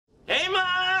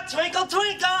twinkle,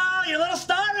 twinkle, your little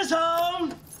star is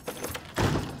home.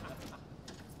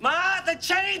 Ma, the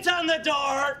chain's on the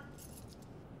door.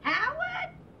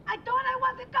 Howard, I thought I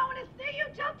wasn't going to see you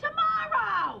till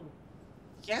tomorrow.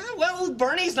 Yeah, well,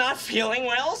 Bernie's not feeling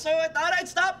well, so I thought I'd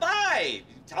stop by.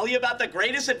 Tell you about the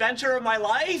greatest adventure of my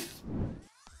life.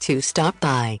 To stop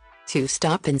by. To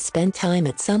stop and spend time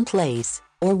at some place,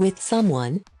 or with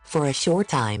someone, for a short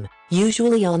time,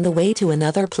 usually on the way to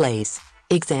another place.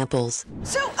 Examples.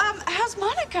 So, how's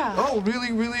Monica? Oh,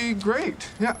 really, really great.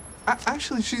 Yeah,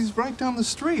 actually, she's right down the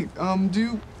street.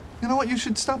 You know what? You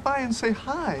should stop by and say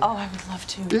hi. Oh, I would love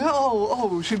to. Yeah,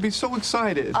 oh, she'd be so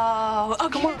excited. Oh,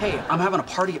 okay. Come on. Hey, I'm having a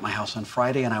party at my house on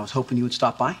Friday, and I was hoping you would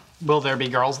stop by. Will there be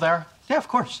girls there? Yeah, of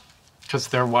course. Because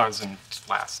there wasn't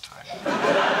last time.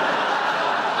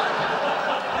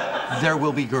 There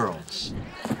will be girls.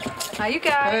 Hi, you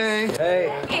guys.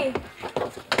 Hey.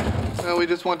 Well, we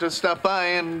just want to stop by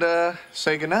and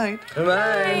say goodnight.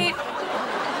 Goodnight.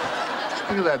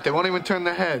 Look at that. They won't even turn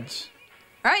their heads.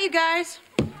 All right, you guys.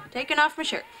 Taking off my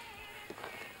shirt.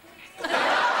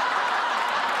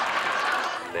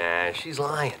 Nah, she's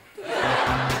lying.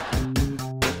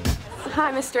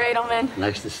 Hi, Mr. Edelman.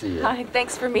 Nice to see you. Hi,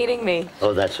 thanks for meeting me.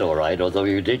 Oh, that's all right, although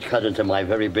you did cut into my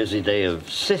very busy day of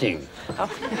sitting.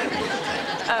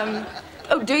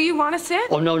 Oh, do you want to sit?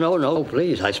 Oh, no,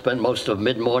 please. I spent most of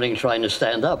mid-morning trying to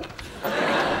stand up.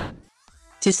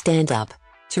 To stand up.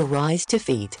 To rise to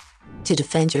feet. To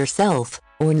defend yourself,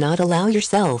 or not allow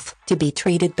yourself to be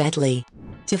treated badly.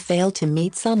 To fail to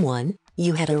meet someone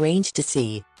you had arranged to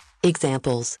see.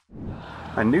 Examples.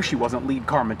 I knew she wasn't lead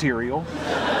car material.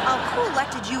 Oh, who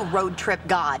elected you road trip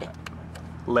god?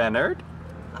 Leonard?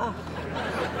 Oh.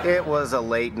 It was a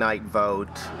late night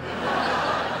vote.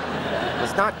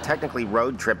 It's not technically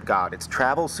road trip god, it's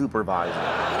travel supervisor.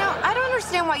 You know, I don't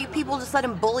understand why you people just let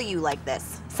him bully you like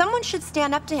this. Someone should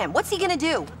stand up to him. What's he gonna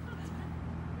do?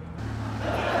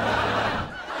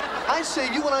 I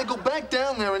say you and I go back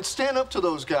down there and stand up to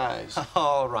those guys.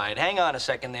 All right, hang on a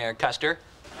second there, Custer.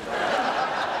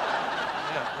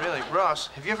 Yeah, really, Ross,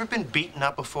 have you ever been beaten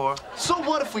up before? So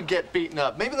what if we get beaten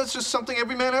up? Maybe that's just something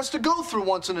every man has to go through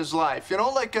once in his life, you know,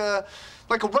 like a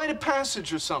rite of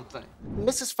passage or something.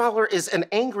 Mrs. Fowler is an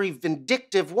angry,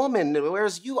 vindictive woman,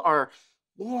 whereas you are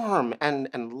warm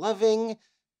and loving,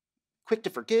 quick to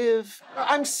forgive.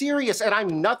 I'm serious, and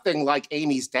I'm nothing like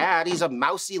Amy's dad. He's a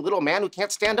mousy little man who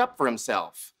can't stand up for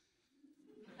himself.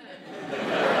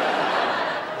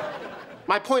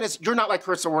 My point is, you're not like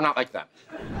her, so we're not like them.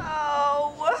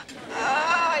 Oh,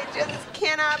 I just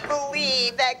cannot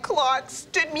believe that Clark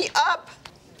stood me up.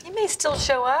 He may still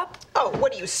show up. Oh,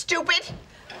 what are you, stupid?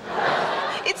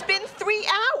 It's been 3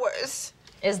 hours.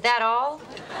 Is that all?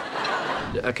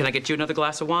 Can I get you another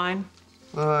glass of wine?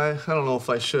 I don't know if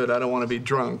I should. I don't want to be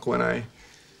drunk when I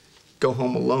go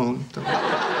home alone.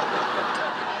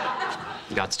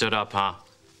 Got stood up, huh?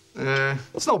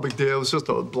 It's no big deal. It's just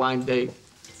a blind date.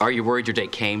 Are you worried your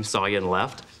date came, saw you, and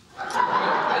left?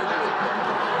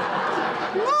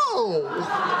 No!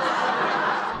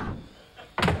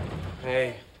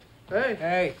 Hey.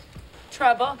 Hey.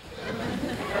 Trouble?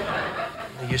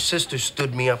 Your sister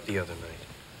stood me up the other night.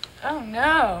 Oh,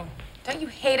 no. Don't you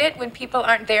hate it when people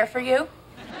aren't there for you?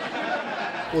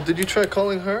 Well, did you try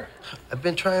calling her? I've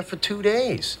been trying for 2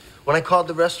 days. When I called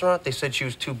the restaurant, they said she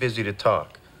was too busy to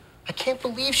talk. I can't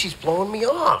believe she's blowing me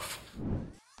off.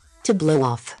 To blow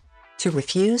off. To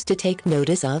refuse to take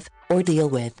notice of, or deal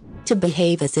with. To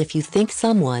behave as if you think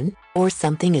someone or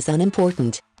something is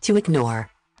unimportant. To ignore.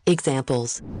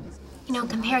 Examples. You know,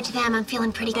 compared to them, I'm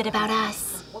feeling pretty good about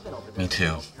us. Me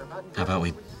too. How about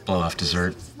we blow off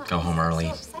dessert, go home early?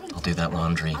 I'll do that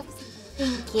laundry.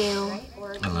 Thank you.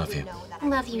 I love you. I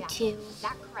love you too.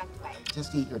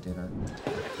 Just eat your dinner.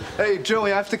 Hey,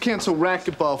 Joey, I have to cancel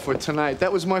racquetball for tonight.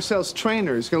 That was Marcel's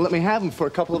trainer. He's gonna let me have him for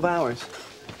a couple of hours.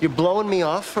 You're blowing me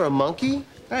off for a monkey?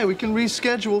 Hey, we can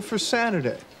reschedule for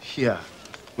Saturday. Yeah,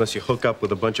 unless you hook up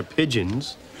with a bunch of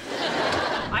pigeons.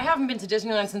 I haven't been to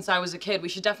Disneyland since I was a kid. We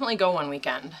should definitely go one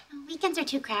weekend. Weekends are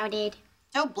too crowded.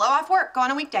 No, blow off work. Go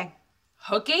on a weekday.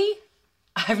 Hooky?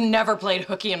 I've never played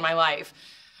hooky in my life.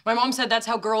 My mom said that's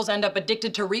how girls end up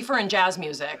addicted to reefer and jazz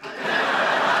music.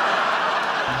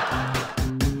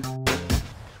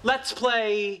 Let's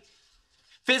play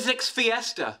Physics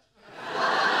Fiesta.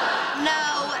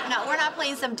 No, we're not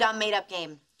playing some dumb made-up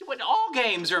game. But all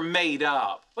games are made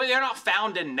up. Well, they're not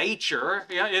found in nature.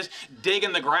 You know, you just dig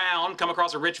in the ground, come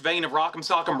across a rich vein of rock'em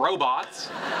sock'em robots.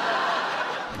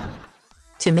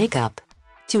 To make up.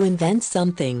 To invent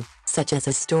something, such as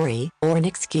a story or an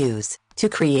excuse. To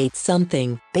create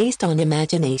something based on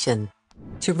imagination.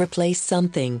 To replace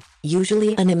something,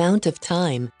 usually an amount of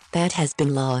time, that has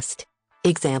been lost.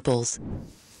 Examples.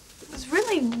 It was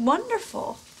really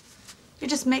wonderful. You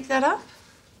just make that up?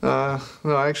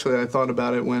 No, actually, I thought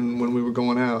about it when we were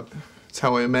going out. It's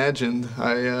how I imagined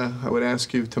I would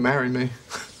ask you to marry me.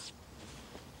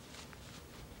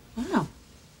 Wow.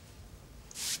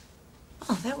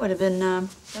 Oh, that would have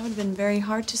been very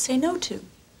hard to say no to.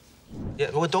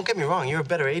 Yeah, well, don't get me wrong. You're a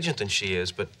better agent than she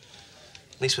is, but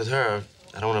at least with her,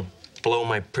 I don't want to blow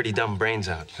my pretty dumb brains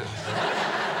out.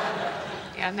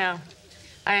 Yeah, no.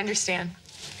 I understand.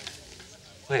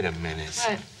 Wait a minute.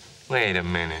 What? Wait a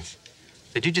minute.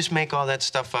 Did you just make all that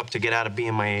stuff up to get out of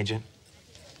being my agent?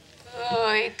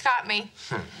 Oh, it caught me.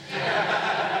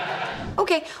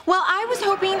 Okay, well, I was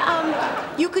hoping,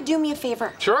 you could do me a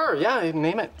favor. Sure, yeah,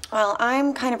 name it. Well,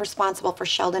 I'm kind of responsible for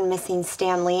Sheldon missing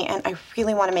Stanley, and I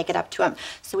really want to make it up to him.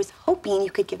 So I was hoping you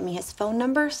could give me his phone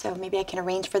number, so maybe I can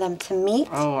arrange for them to meet.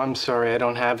 Oh, I'm sorry, I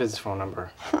don't have his phone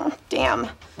number. Damn.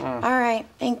 All right,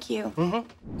 thank you.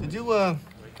 Did you,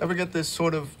 ever get this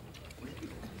sort of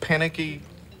panicky,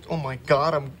 oh my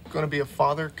God, I'm gonna be a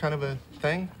father kind of a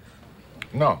thing?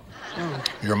 No.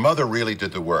 Your mother really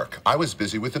did the work. I was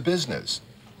busy with the business.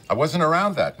 I wasn't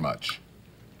around that much.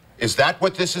 Is that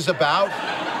what this is about?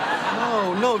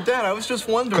 No, Dad, I was just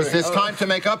wondering. Because there's time to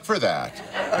make up for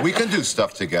that. We can do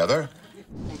stuff together.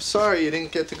 I'm sorry you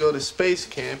didn't get to go to space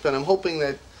camp, and I'm hoping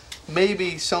that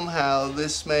maybe somehow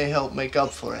this may help make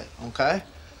up for it, okay?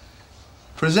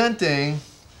 Presenting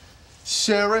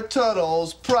Sarah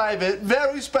Tuttle's private,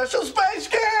 very special space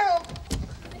camp!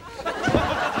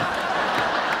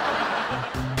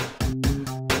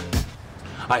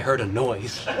 I heard a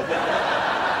noise.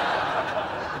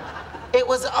 It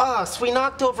was us. We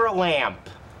knocked over a lamp.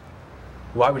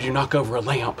 Why would you knock over a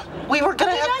lamp? We were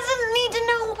gonna He doesn't need to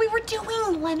know what we were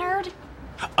doing, Leonard.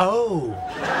 Oh.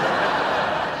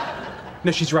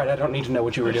 No, she's right. I don't need to know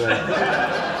what you were doing.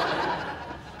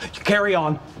 Carry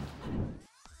on.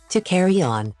 To carry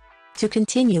on. To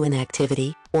continue an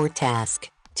activity or task.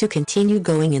 To continue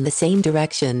going in the same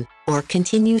direction, or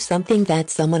continue something that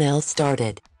someone else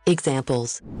started.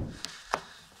 Examples.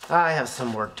 I have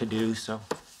some work to do, so.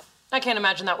 I can't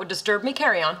imagine that would disturb me.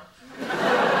 Carry on.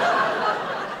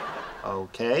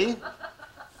 Okay.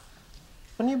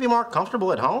 Wouldn't you be more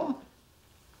comfortable at home?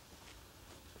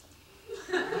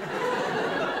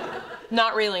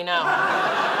 Not really, no.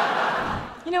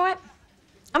 You know what?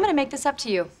 I'm gonna make this up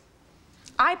to you.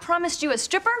 I promised you a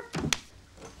stripper,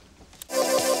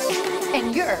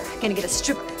 and you're gonna get a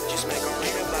stripper.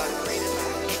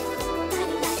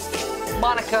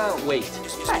 Monica, wait.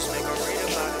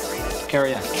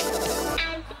 Carry on.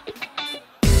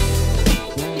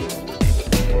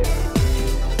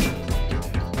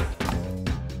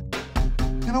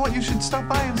 You know what? You should stop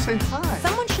by and say hi.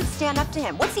 Someone should stand up to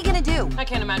him. What's he gonna do? I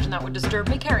can't imagine that would disturb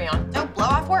me. Carry on. No, blow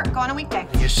off work. Go on a weekday.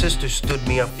 Your sister stood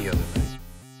me up the other night.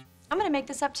 I'm gonna make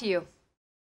this up to you.